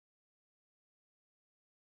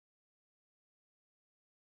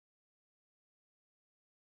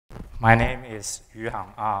My name is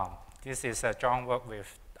Yuheng. This is a joint work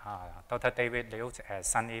with Dr. David Liu at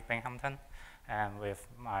SUNY Binghamton and with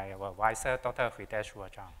my advisor, Dr. Hridesh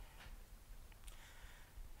Rajan.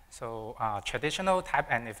 So traditional type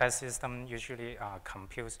and effect system usually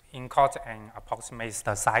computes, encodes, and approximates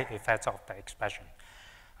the side effects of the expression.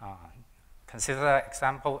 Consider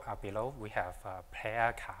example below. We have a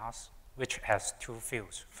player cars, which has two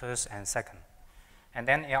fields, first and second. And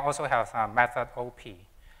then it also has a method OP,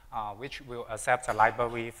 which will accept the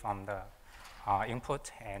library from the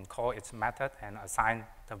input and call its method and assign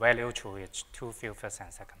the value to its two fields, first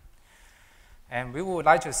and second. And we would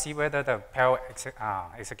like to see whether the parallel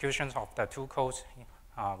executions of the two codes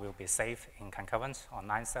will be safe in concurrence on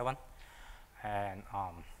line 7. And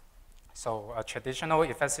so a traditional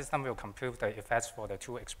effect system will compute the effects for the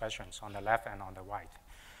two expressions on the left and on the right.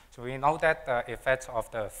 So we know that the effects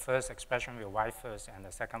of the first expression will write first and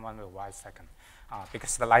the second one will write second,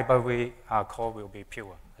 because the library code will be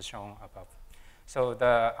pure, as shown above. So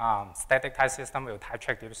the static type system will type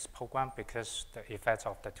check this program because the effects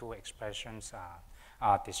of the two expressions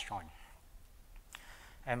are disjoint.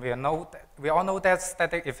 And we all know that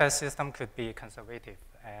static effect system could be conservative,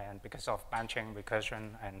 and because of branching,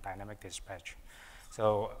 recursion, and dynamic dispatch.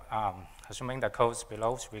 So assuming the codes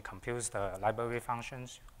below, we compute the library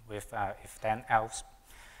functions with if then else,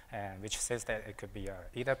 which says that it could be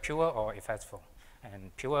either pure or effectful.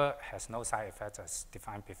 And pure has no side effects as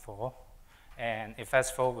defined before. And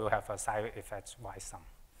effectful will have a side effect y sum.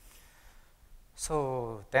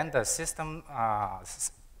 So then the system,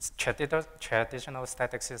 traditional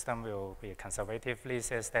static system will be conservatively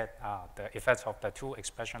says that the effects of the two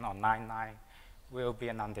expressions on line 9 will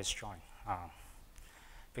be non-disjoint,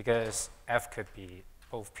 because F could be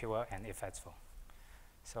both pure and effectful.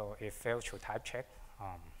 So it fails to type check.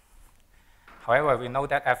 However, we know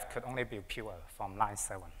that F could only be pure from line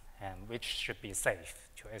 7, and which should be safe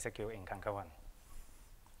to execute in concurrent.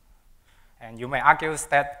 And you may argue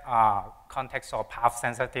that context or path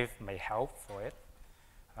sensitive may help for it,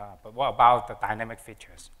 but what about the dynamic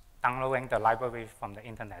features? Downloading the library from the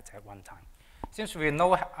internet at one time. Since we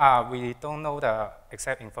know we don't know the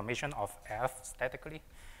exact information of F statically,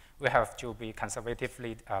 we have to be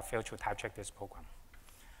conservatively fail to type check this program.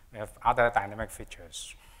 We have other dynamic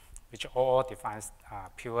features, which all defines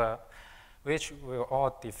pure, which will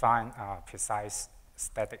all define precise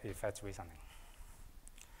static effects reasoning.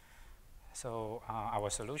 So our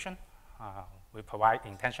solution, we provide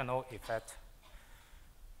intentional effect.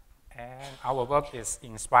 And our work is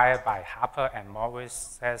inspired by Harper and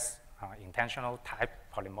Morris's intentional type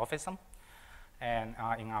polymorphism. And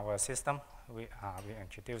in our system, we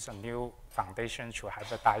introduce a new foundation to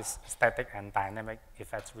hybridize static and dynamic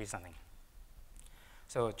effects reasoning.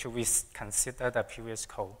 So to consider the previous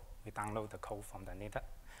code, we download the code from the internet,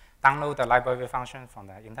 download the library function from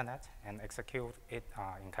the internet, and execute it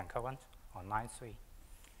in concurrent on line 3.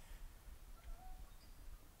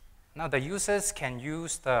 Now the users can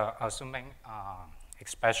use the assuming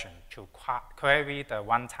expression to query the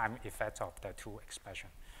one-time effects of the two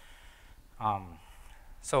expressions.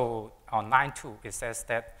 So on line 2, it says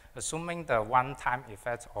that assuming the one-time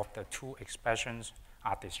effects of the two expressions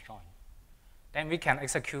are disjoint, then we can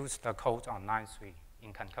execute the code on line 3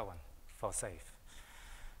 in concurrent for safe.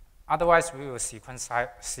 Otherwise, we will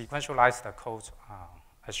sequentialize the code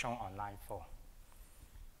as shown on line 4.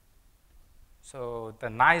 So the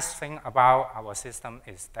nice thing about our system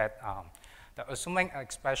is that the assuming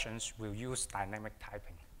expressions will use dynamic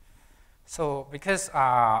typing. So because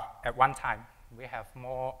at one time, we have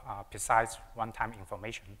more precise one-time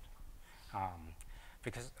information,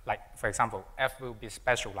 because, like, for example, F will be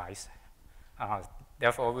specialized.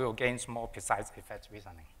 Therefore, we will gain more precise effects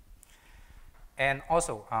reasoning. And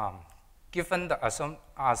also, given the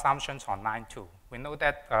assumptions on line 2, we know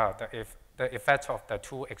that the effects of the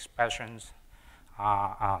two expressions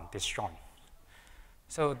are disjoint.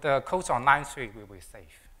 So the codes on line 3 will be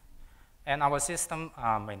safe. And our system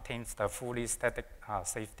maintains the fully static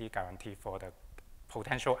safety guarantee for the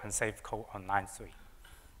potential unsafe code on line 3.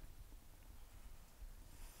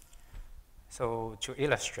 So to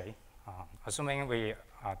illustrate, assuming we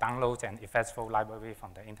download an effectful library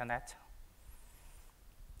from the internet,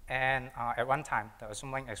 and at one time, the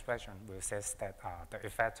assuming expression will say that the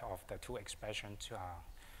effect of the two expressions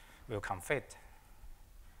will conflict.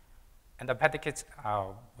 And the predicates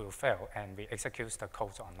will fail, and we execute the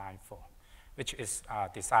code on line 4, which is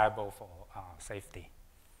desirable for safety.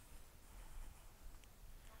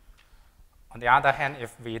 On the other hand,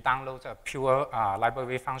 if we download a pure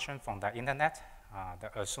library function from the internet,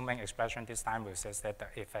 the assuming expression this time will say that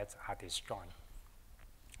the effects are disjoint.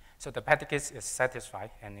 So the predicate is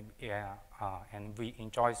satisfied, and we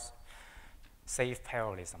enjoy safe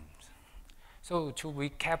parallelism. So to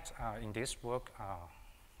recap in this work,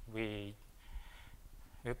 we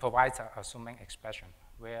provide an assuming expression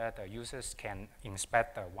where the users can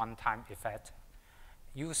inspect the one-time effect,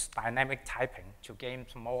 use dynamic typing to gain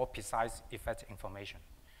more precise effect information.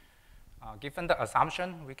 Given the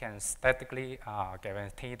assumption, we can statically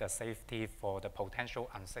guarantee the safety for the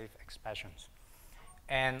potential unsafe expressions.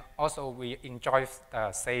 And also, we enjoy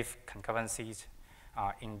the safe concurrencies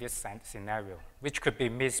in this scenario, which could be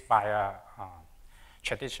missed by a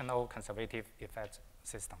traditional conservative effect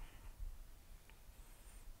system.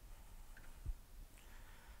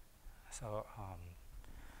 So,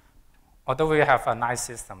 although we have a nice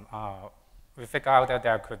system, we figure out that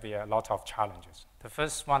there could be a lot of challenges. The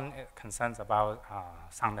first one concerns about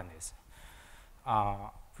soundness.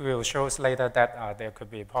 We will show later that there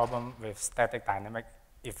could be a problem with static dynamic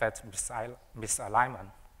effect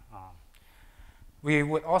misalignment. We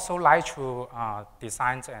would also like to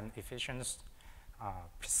design an efficient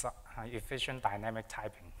dynamic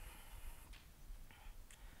typing.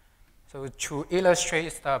 So to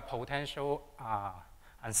illustrate the potential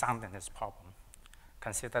unsoundness problem,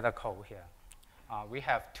 consider the code here. We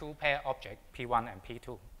have two pair objects, P1 and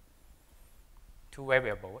P2, two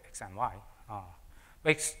variables, X and Y.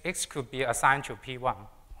 X could be assigned to P1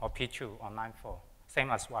 or P2 on line 4, same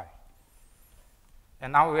as Y.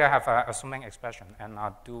 And now we have an assuming expression and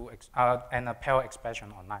a pair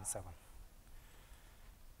expression on line 7.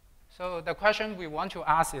 So the question we want to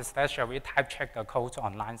ask is that shall we type check the code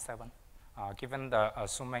on line 7, given the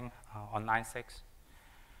assuming on line 6?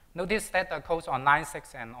 Notice that the codes on line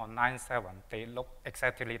 6 and on line 7, they look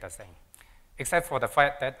exactly the same, except for the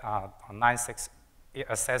fact that on line 6, it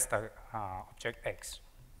assesses the object X,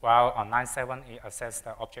 while on line 7, it assesses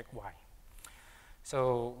the object Y.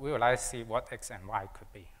 So we would like to see what X and Y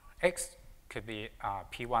could be. X could be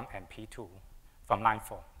P1 and P2 from line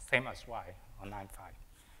 4, same as Y on line 5.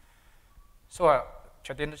 So a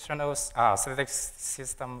traditional statistics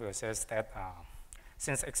system will say that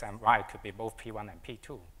since X and Y could be both P1 and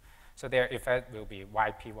P2, so their effect will be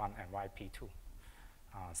YP1 and YP2,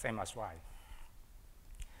 same as Y.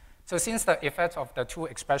 So since the effects of the two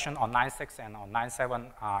expressions on line 6 and on line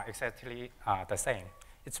 7 are exactly the same,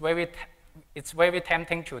 it's very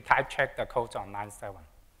tempting to type check the codes on line 7.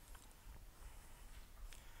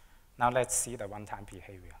 Now let's see the one-time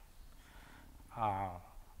behavior.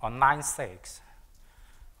 On line 6,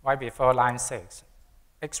 right before line 6,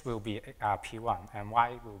 X will be P1 and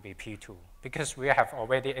Y will be P2 because we have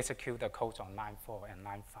already executed the codes on line 4 and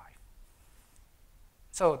line 5.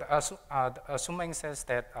 So the assuming says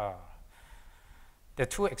that the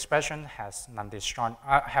two expressions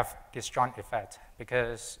have disjoint effect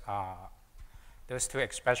because those two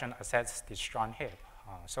expressions assess disjoint here.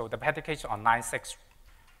 So the predicate on line 6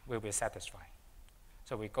 will be satisfied.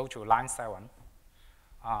 So we go to line 7.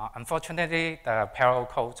 Unfortunately, the parallel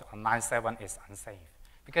code on line 7 is unsafe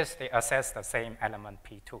because they assess the same element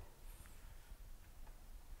P2.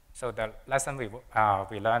 So the lesson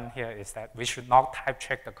we learned here is that we should not type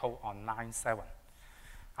check the code on line 7.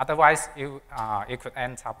 Otherwise, it could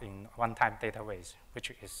end up in one-time data waste,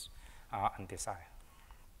 which is undesired.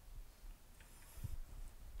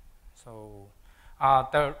 So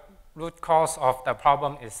the root cause of the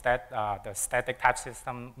problem is that the static type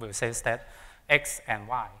system will say that X and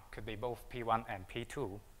Y could be both P1 and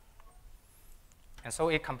P2. And so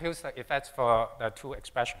it computes the effects for the two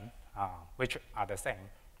expressions, which are the same.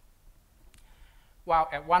 While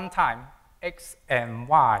at one time, X and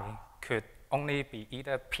Y could only be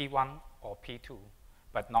either P1 or P2,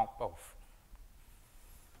 but not both.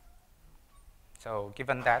 So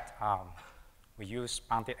given that, we use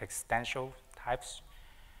bounded extension types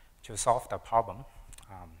to solve the problem.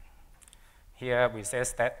 Here we say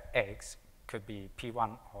that X could be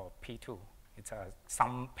P1 or P2. It's a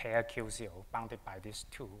some pair Q0 bounded by these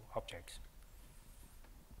two objects.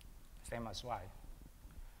 Same as Y.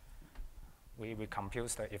 We compute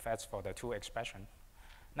the effects for the two expressions.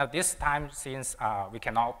 Now this time, since we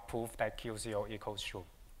cannot prove that Q0 equals to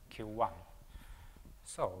Q1,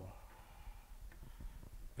 so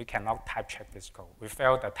we cannot type check this code. We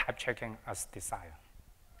fail the type checking as desired.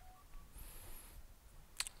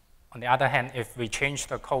 On the other hand, if we change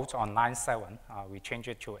the code on line 7, we change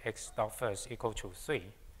it to x dot first equal to 3.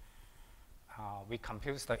 We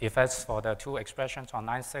compute the effects for the two expressions on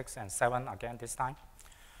line 6 and 7 again this time.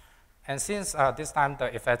 And since this time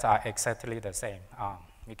the effects are exactly the same,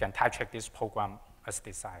 we can type check this program as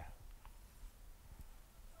desired.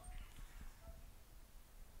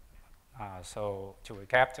 So to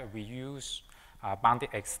recap, we use bounded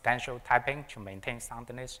extensional typing to maintain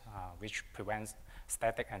soundness, which prevents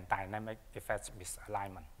static and dynamic effects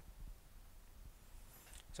misalignment.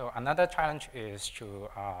 So another challenge is to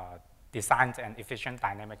design an efficient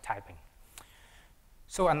dynamic typing.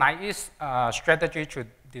 So a naive strategy to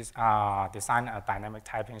design a dynamic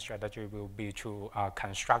typing strategy will be to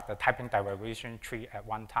construct the typing derivation tree at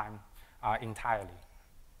one time entirely,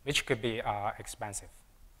 which could be expensive.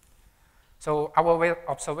 So our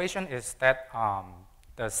observation is that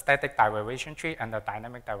the static derivation tree and the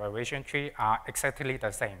dynamic derivation tree are exactly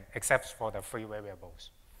the same, except for the free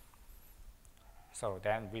variables. So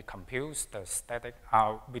then we compute the static,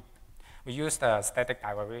 we use the static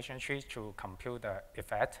derivation tree to compute the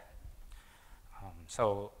effect.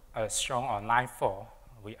 So as shown on line 4,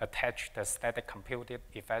 we attach the static computed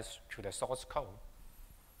effects to the source code.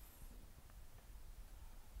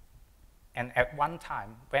 And at one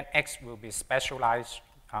time, when X will be specialized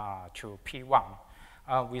to P1,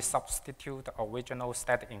 we substitute the original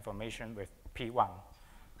static information with P1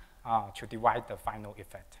 to divide the final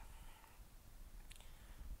effect.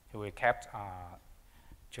 To recap,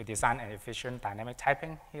 to design an efficient dynamic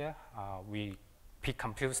typing here, we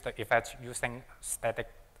pre-compute the effects using static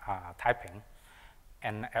typing.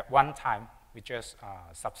 And at one time, we just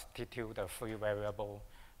substitute the free variable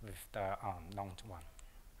with the known one.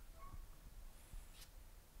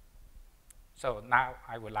 So now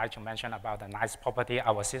I would like to mention about the nice property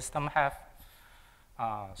our system have.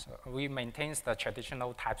 So we maintain the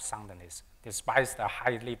traditional type soundness despite the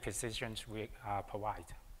highly precisions we provide.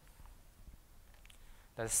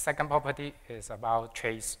 The second property is about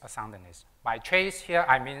trace soundness. By trace here,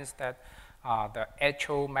 I mean that the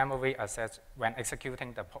actual memory access when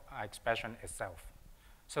executing the expression itself.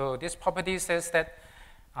 So this property says that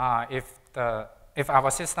if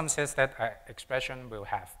our system says that an expression will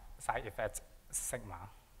have side effects sigma,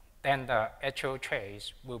 then the actual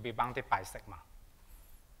trace will be bounded by sigma.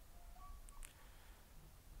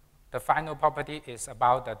 The final property is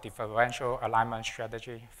about the differential alignment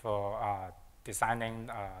strategy for designing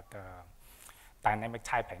the dynamic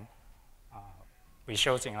typing. We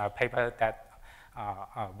showed in a paper that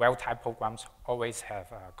well-typed programs always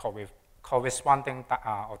have corresponding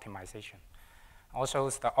optimization. Also,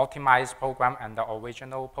 the optimized program and the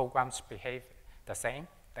original programs behave the same.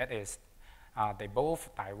 That is, they both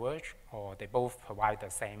diverge or they both provide the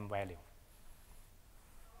same value.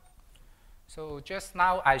 So just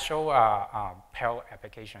now I show a parallel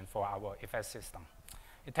application for our effect system.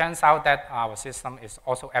 It turns out that our system is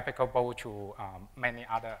also applicable to many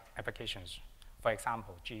other applications. For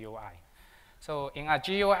example, GUI. So in a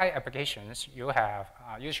GUI applications, you have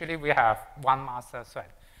usually we have one master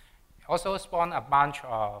thread. Also spawn a bunch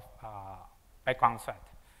of background thread.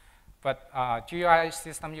 But GUI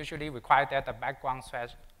system usually require that the background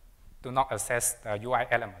threads do not access the UI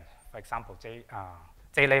element. For example,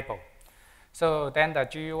 JLabel. So then the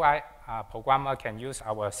GUI programmer can use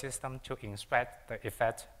our system to inspect the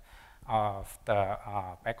effect of the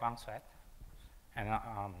background thread. And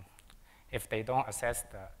if they don't access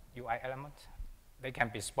the UI element, they can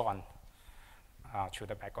be spawned to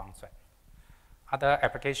the background thread. Other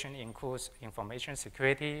application includes information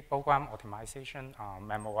security, program optimization,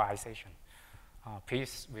 memorization.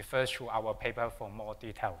 Please refer to our paper for more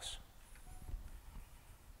details.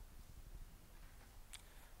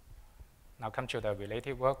 Now come to the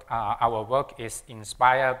related work. Our work is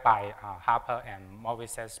inspired by Harper and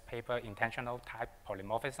Morris's paper, Intentional Type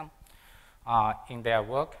Polymorphism. In their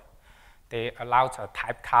work, they allowed a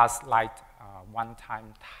typecast-like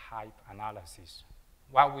one-time type analysis,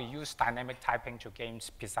 while we use dynamic typing to gain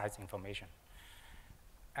precise information.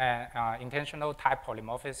 Intentional type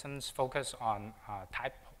polymorphisms focus on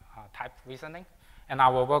type reasoning, and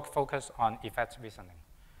our work focuses on effect reasoning.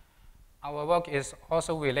 Our work is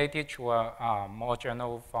also related to more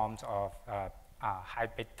general forms of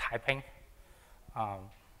hybrid typing,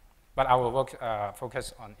 but our work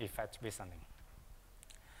focuses on effect reasoning.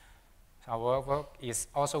 So our work is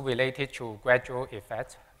also related to gradual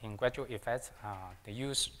effects. In gradual effects, they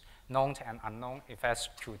use known and unknown effects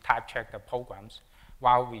to type check the programs,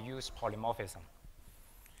 while we use polymorphism.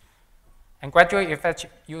 And gradual effects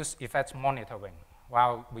use effect monitoring,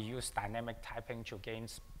 while we use dynamic typing to gain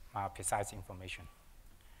precise information.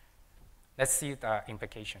 Let's see the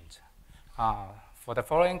implications. For the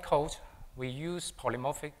following code, we use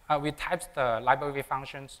polymorphic, we type the library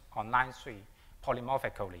functions on line 3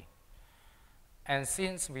 polymorphically. And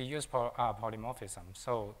since we use polymorphism,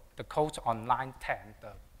 so the code on line 10,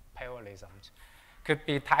 the parallelisms, could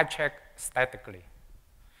be type checked statically,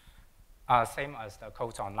 same as the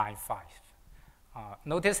code on line 5.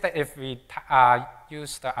 Notice that if we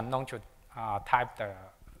use the unknown to type the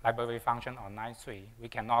library function on line 3, we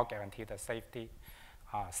cannot guarantee the safety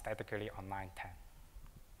statically on line 10.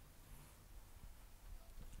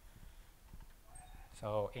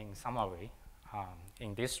 So in summary,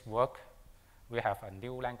 in this work, we have a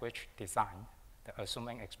new language design, the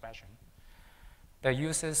assuming expression. The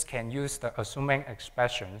users can use the assuming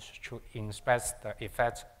expressions to express the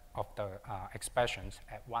effects of the expressions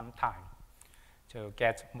at one time to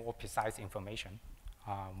get more precise information.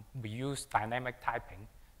 We use dynamic typing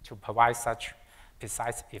to provide such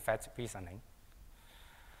precise effect reasoning.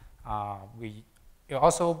 We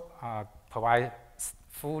also provide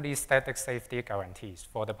fully static safety guarantees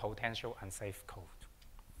for the potential unsafe code.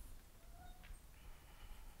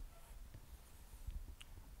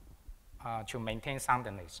 To maintain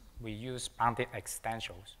soundness, we use bounded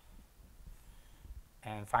extensions.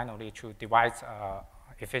 And finally, to devise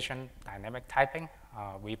efficient dynamic typing,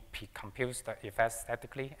 we compute the effects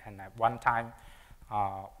statically, and at one time,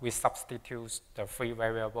 we substitute the free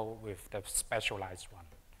variable with the specialized one,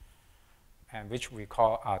 and which we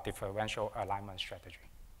call a differential alignment strategy.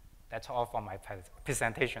 That's all for my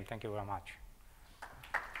presentation. Thank you very much.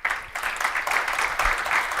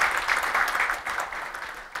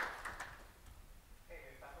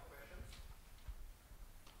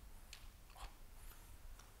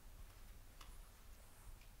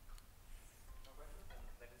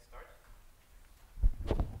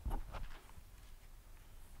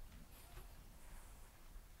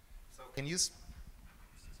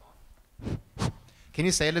 Can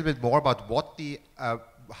you say a little bit more about what the,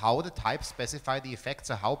 how the types specify the effects,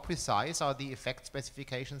 or how precise are the effect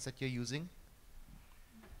specifications that you're using?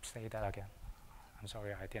 Say that again. I'm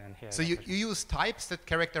sorry, I didn't hear. So you use types that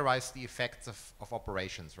characterize the effects of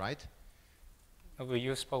operations, right? We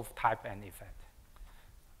use both type and effect.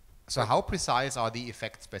 So how precise are the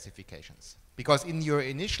effect specifications? Because in your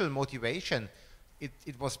initial motivation,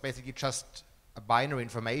 it was basically just a binary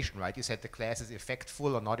information, right? You said the class is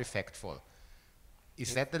effectful or not effectful.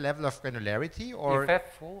 Is that the level of granularity, or?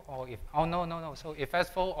 Effectful or if, oh, no. So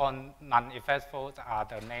effectful or non-effectful are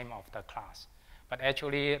the name of the class. But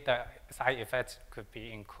actually, the side effects could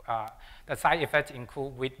be, the side effects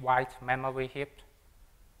include with white memory heap.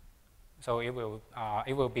 So it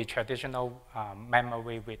will be traditional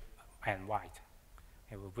memory width and white.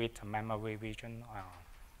 It will read the memory region,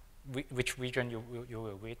 which region you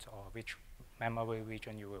will read, or which memory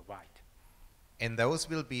region you will write. And those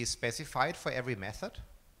will be specified for every method?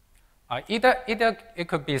 Either it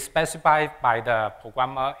could be specified by the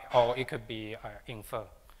programmer, or it could be inferred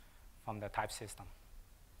from the type system.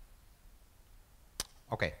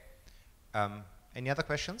 Okay. Any other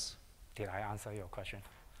questions? Did I answer your question?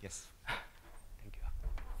 Yes. Thank you.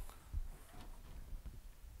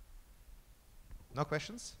 No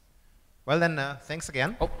questions? Well then, thanks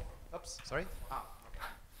again. Oh. Oops, sorry.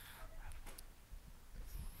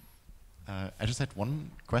 I just had one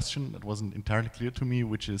question that wasn't entirely clear to me,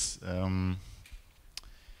 which is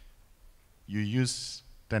you use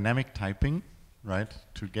dynamic typing, right,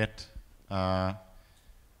 to get to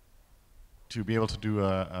be able to do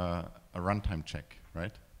a runtime check,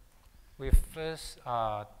 right? We first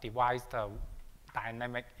devise the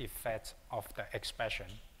dynamic effects of the expression,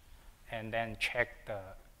 and then check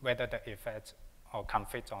whether the effects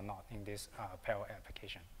conflict or not in this parallel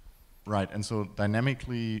application. Right, and so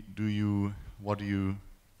dynamically, what do you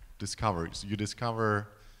discover? So you discover,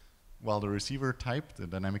 well, the receiver type, the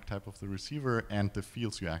dynamic type of the receiver, and the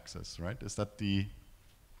fields you access, right? Is that the?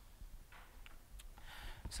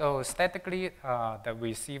 So statically, the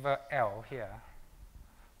receiver L here,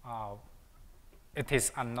 it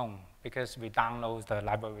is unknown because we download the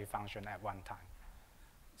library function at one time.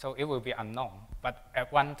 So it will be unknown, but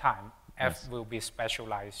at one time, F will be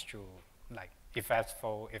specialized to like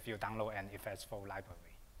effectful if you download an effectful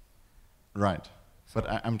library. Right, so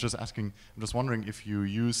but I'm just asking, I'm just wondering if you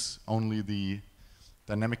use only the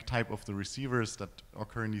dynamic type of the receivers that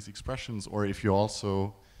occur in these expressions, or if you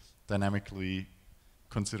also dynamically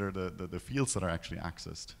consider the fields that are actually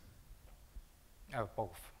accessed.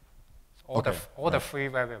 Both. So all the free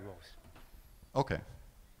variables. Okay.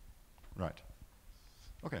 Right.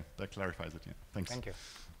 Okay, that clarifies it. Yeah. Thanks. Thank you.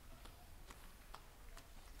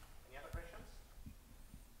 Any other questions?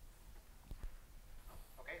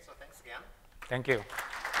 Okay, so thanks again. Thank you.